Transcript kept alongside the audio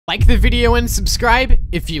Like the video and subscribe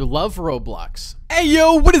if you love Roblox. Hey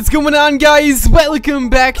yo, what is going on guys? Welcome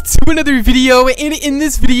back to another video, and in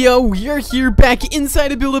this video we are here back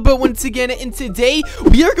inside a Build-A-Boat once again, and today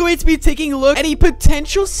we are going to be taking a look at a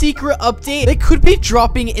potential secret update that could be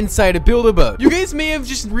dropping inside a Build-A-Boat. You guys may have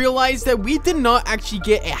just realized that we did not actually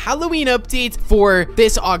get a Halloween update for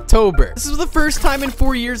this October. This is the first time in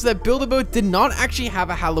 4 years that Build-A-Boat did not actually have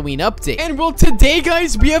a Halloween update. And well, today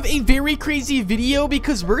guys, we have a very crazy video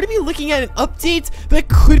because we're going to be looking at an update that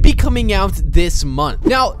could be coming out this month.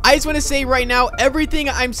 Now, I just want to say right now, everything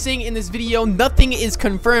I'm saying in this video, nothing is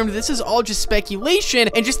confirmed. This is all just speculation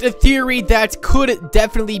and just a theory that could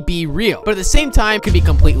definitely be real, but at the same time could be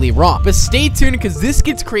completely wrong. But stay tuned because this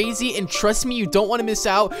gets crazy, and trust me, you don't want to miss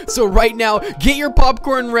out. So right now, get your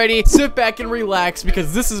popcorn ready, sit back and relax,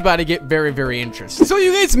 because this is about to get very, very interesting. So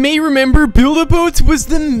you guys may remember Build-A-Boat was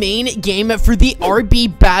the main game for the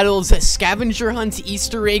RB Battles scavenger hunt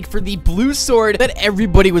Easter egg for the blue sword that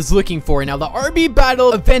everybody was looking for. Now, the RB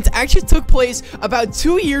Battle event actually took place about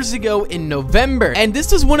 2 years ago in November, and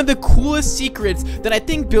this was one of the coolest secrets that I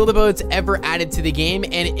think Build-A-Boat's ever added to the game,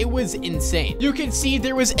 and it was insane. You can see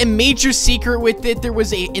there was a major secret with it. There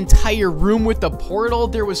was an entire room with a portal.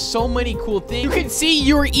 There was so many cool things. You can see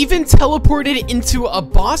you were even teleported into a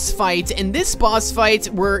boss fight, and this boss fight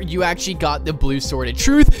where you actually got the blue sword of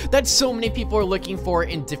truth that so many people are looking for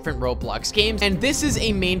in different Roblox games, and this is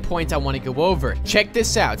a main point I want to go over. Check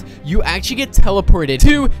this out. You actually get teleported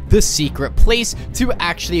to the secret place to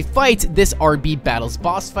actually fight this RB Battles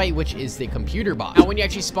boss fight, which is the computer boss. Now, when you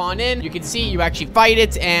actually spawn in, you can see you actually fight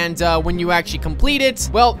it, and when you actually complete it,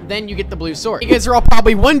 well, then you get the blue sword. You guys are all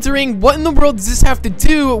probably wondering, what in the world does this have to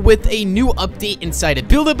do with a new update inside of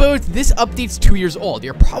Build-A-Boat? This update's 2 years old.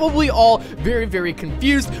 You're probably all very, very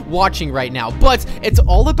confused watching right now, but it's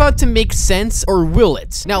all about to make sense, or will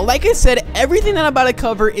it? Now, like I said, everything that I'm about to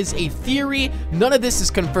cover is a theory. None of this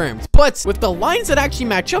is confirmed, but with the lines that actually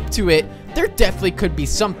match up to it, there definitely could be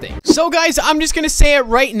something. So guys, I'm just gonna say it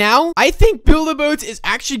right now. I think Build-A-Boat is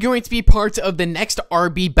actually going to be part of the next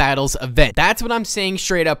RB Battles event. That's what I'm saying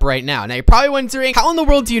straight up right now. Now, you're probably wondering, how in the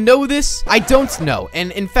world do you know this? I don't know.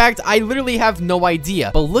 And in fact, I literally have no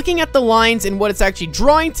idea. But looking at the lines and what it's actually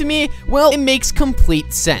drawing to me, well, it makes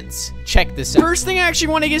complete sense. Check this out. First thing I actually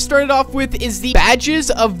want to get started off with is the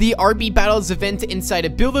badges of the RB Battles event inside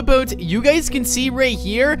of Build-A-Boat. You guys can see right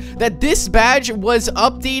here that this badge was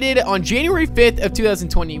updated on January 5th of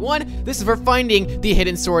 2021. This is for finding the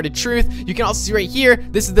hidden sword of truth. You can also see right here,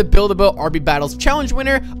 this is the Build-A-Boat RB Battles challenge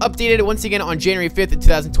winner, updated once again on January 5th of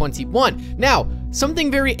 2021. Now,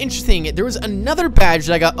 something very interesting, there was another badge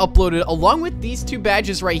that got uploaded along with these two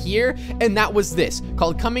badges right here, and that was this,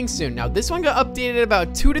 called Coming Soon. Now, this one got updated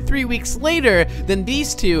about 2 to 3 weeks later than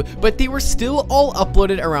these two, but they were still all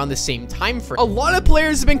uploaded around the same time frame. A lot of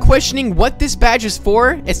players have been questioning what this badge is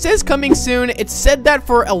for. It says Coming Soon. It's said that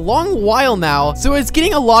for a long while now, so it's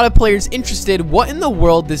getting a lot of players interested what in the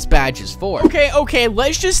world this badge is for. Okay,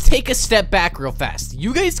 let's just take a step back real fast.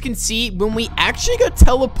 You guys can see when we actually got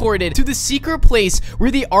teleported to the secret place where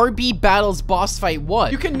the RB Battles boss fight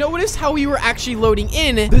was, you can notice how we were actually loading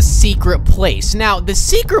in the secret place. Now, the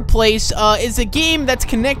secret place is a game that's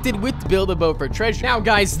connected with Build-A-Boat for Treasure. Now,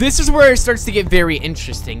 guys, this is where it starts to get very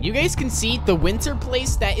interesting. You guys can see the winter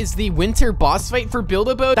place, that is the winter boss fight for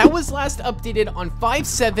Build-A-Boat. That was last updated on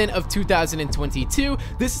 5/7 of 2022.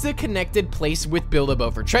 This is a connected place with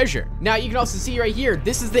Build-A-Boat for Treasure. Now, you can also see right here,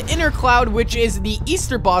 this is the inner cloud, which is the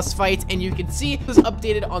Easter boss fight, and you can see it was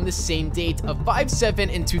updated on the same date of 5/7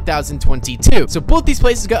 in 2022. So both these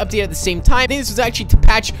places got updated at the same time. I think this was actually to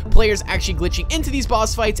patch players actually glitching into these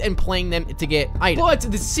boss fights and playing them to get items.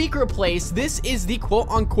 But the secret place, this is the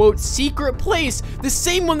quote-unquote secret place, the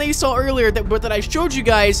same one that you saw earlier that I showed you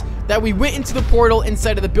guys, that we went into the portal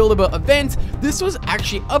inside of the Build-A-Boat event. This was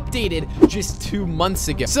actually updated just 2 months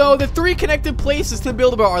ago. So the three connected places to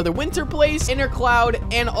Build-A-Boat are the winter place, inner cloud,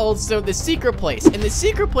 and also the secret place. And the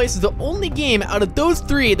secret place is the only game out of those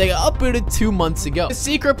three that got uploaded 2 months ago. The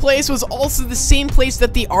secret place was also the same place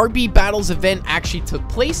that the RB Battles event actually took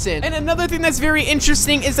place in. And another thing that's very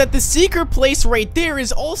interesting is that the secret place right there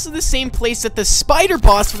is also the same place that the spider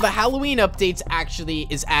boss for the Halloween updates actually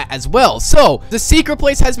is at as well. So the secret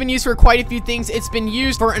place has been used for quite a few things. It's been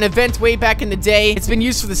used for an event way back in the day. It's been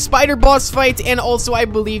used for the spider boss fight, and also I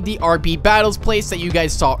believe the RB Battles place that you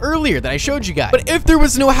guys saw earlier that I showed you guys. But if there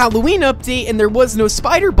was no Halloween update and there was no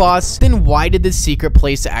spider boss, then why did the secret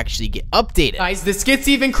place actually get updated? Guys, this gets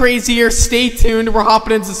even crazier. Stay tuned. We're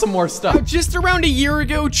hopping into some more stuff. Now, just around a year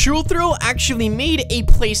ago, Thrill actually made a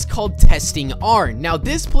place called Testing R. Now,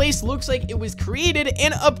 this place looks like it was created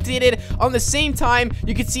and updated on the same time.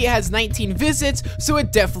 You can see it has 19 visits, so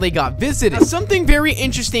it definitely actually got visited. Now, something very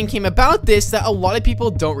interesting came about this that a lot of people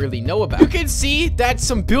don't really know about. You can see that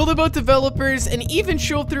some Build-A-Boat developers and even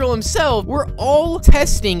Shulthrill himself were all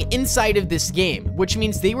testing inside of this game, which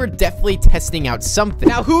means they were definitely testing out something.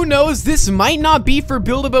 Now, who knows? This might not be for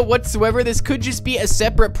Build-A-Boat whatsoever. This could just be a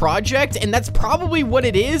separate project, and that's probably what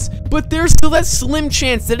it is, but there's still that slim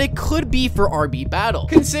chance that it could be for RB Battle.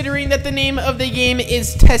 Considering that the name of the game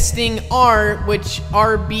is Testing R, which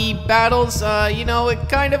RB Battles, you know, it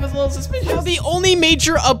kind of is a little suspicious. Now, the only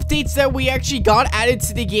major updates that we actually got added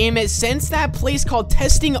to the game since that place called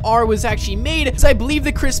Testing R was actually made is, I believe,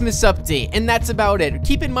 the Christmas update, and that's about it.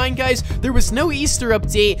 Keep in mind, guys, there was no Easter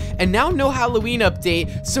update, and now no Halloween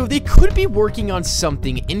update, so they could be working on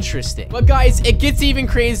something interesting. But guys, it gets even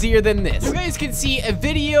crazier than this. You guys can see a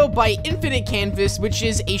video by Infinite Canvas, which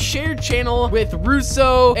is a shared channel with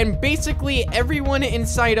Russo and basically everyone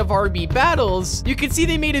inside of RB Battles. You can see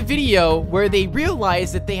they made a video where they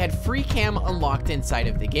realized that they had free cam unlocked inside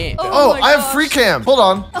of the game. Oh, I have free cam. Hold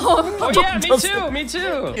on. Oh yeah, me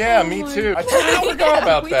too. Yeah, me too. I totally forgot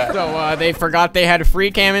about that. So, they forgot they had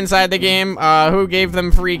free cam inside the game. Who gave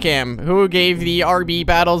them free cam? Who gave the RB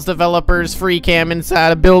Battles developers free cam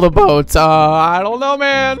inside of Build-A-Boat? I don't know,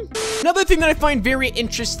 man. Another thing that I find very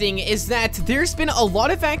interesting is that there's been a lot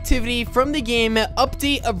of activity from the game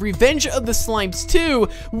update of Revenge of the Slimes 2,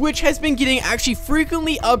 which has been getting actually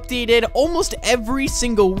frequently updated almost every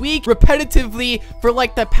single week, repetitively for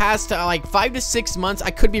like the past like 5 to 6 months. I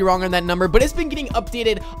could be wrong on that number, but it's been getting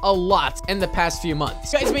updated a lot in the past few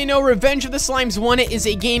months. You guys may know Revenge of the Slimes 1 is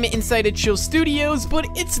a game inside of Chill Studios, but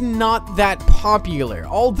it's not that popular.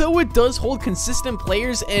 Although it does hold consistent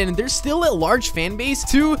players and there's still a large fan base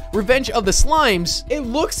to Revenge of the Slimes, it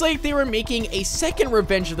looks like they were making a second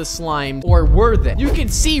Revenge of the Slimes, or were they? You can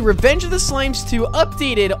see Revenge of the Slimes 2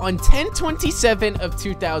 updated on 10/27 of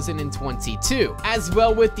 2022, as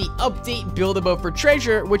well with the update Build-A-Boat for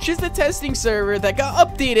Treasure, which is the testing server that got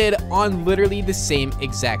updated on literally the same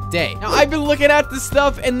exact day. Now, I've been looking at this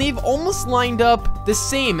stuff and they've almost lined up the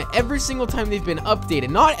same every single time they've been updated.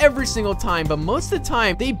 Not every single time, but most of the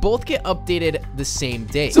time they both get updated the same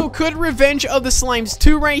day. So could Revenge of the Slimes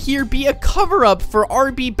 2 right here be a cover-up for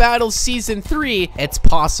RB Battles Season 3? It's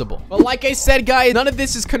possible. But like I said, guys, none of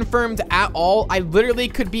this is confirmed at all. I literally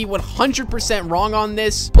could be 100% wrong on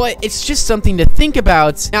this, but it's just something to think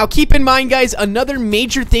about. Now, keep in mind, guys, another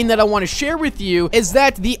major thing that I want to share with you is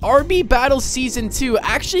that the RB Battles Season 2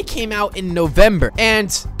 actually came out in November, and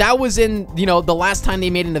that was in, you know, the last time they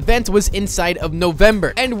made an event was inside of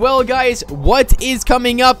November. And well, guys, what is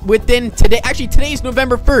coming up within today? Actually, today's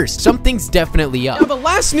November 1st. Something's definitely up. Now, the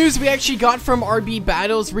last news we actually got from RB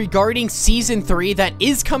Battles regarding Season 3 that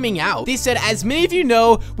is coming out, they said, as many of you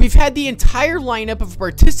know, we've had the entire lineup of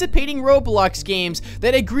participating Roblox games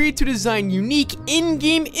that agreed to design unique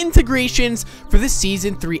in-game integrations for the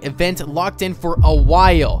Season 3 event locked in for a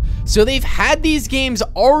while. So they've had these games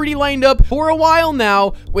already lined up for a while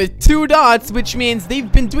now with 2 dots, which means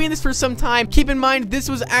they've been doing this for some time. Keep in mind, this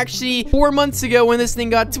was actually 4 months ago when this thing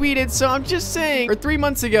got tweeted, so I'm just saying, or 3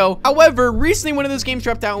 months ago. However, recently one of those games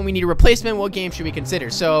dropped out and we need a replacement. What game should we consider?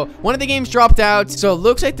 So one of the games dropped out, so it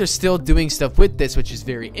looks like they're still doing stuff with this, which is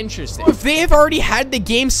very interesting. If they have already had the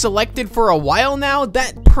game selected for a while now,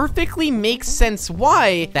 that perfectly makes sense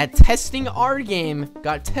why that Testing R game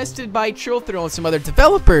got tested by Trillthrill and some other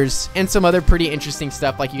developers and some other pretty interesting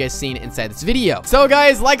stuff like you guys seen inside this video. So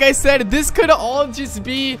guys, like I said, this could all just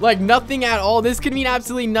be like nothing at all. This could mean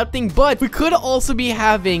absolutely nothing, but we could also be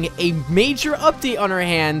having a major update on our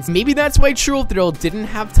hands. Maybe that's why Trillthrill didn't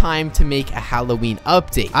have time to make a Halloween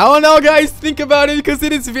update. I don't know, guys. Think about it because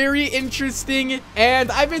it is very interesting,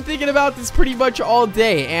 and I've been thinking about this pretty much all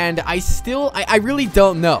day, and I really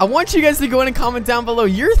don't know. I want you guys to go in and comment down below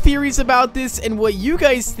your theories about this and what you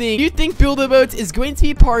guys think. Do you think Build-A-Boat is going to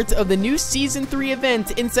be part of the new Season 3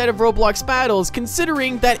 event inside of Roblox Battles,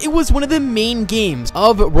 considering that it was one of the main games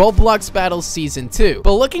of Roblox Battles Season 2?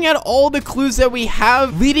 But looking at all the clues that we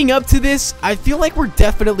have leading up to this, I feel like we're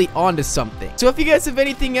definitely onto something. So if you guys have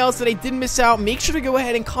anything else that I didn't miss out, make sure to go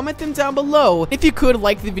ahead and comment them down below. If you could,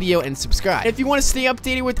 like the video and subscribe. And if you want to stay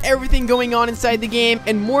updated with everything going on inside the game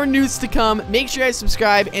and more news to come, make sure you guys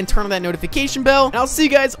subscribe and turn on that notification bell. And I'll see you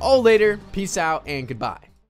guys all later. Peace out and goodbye.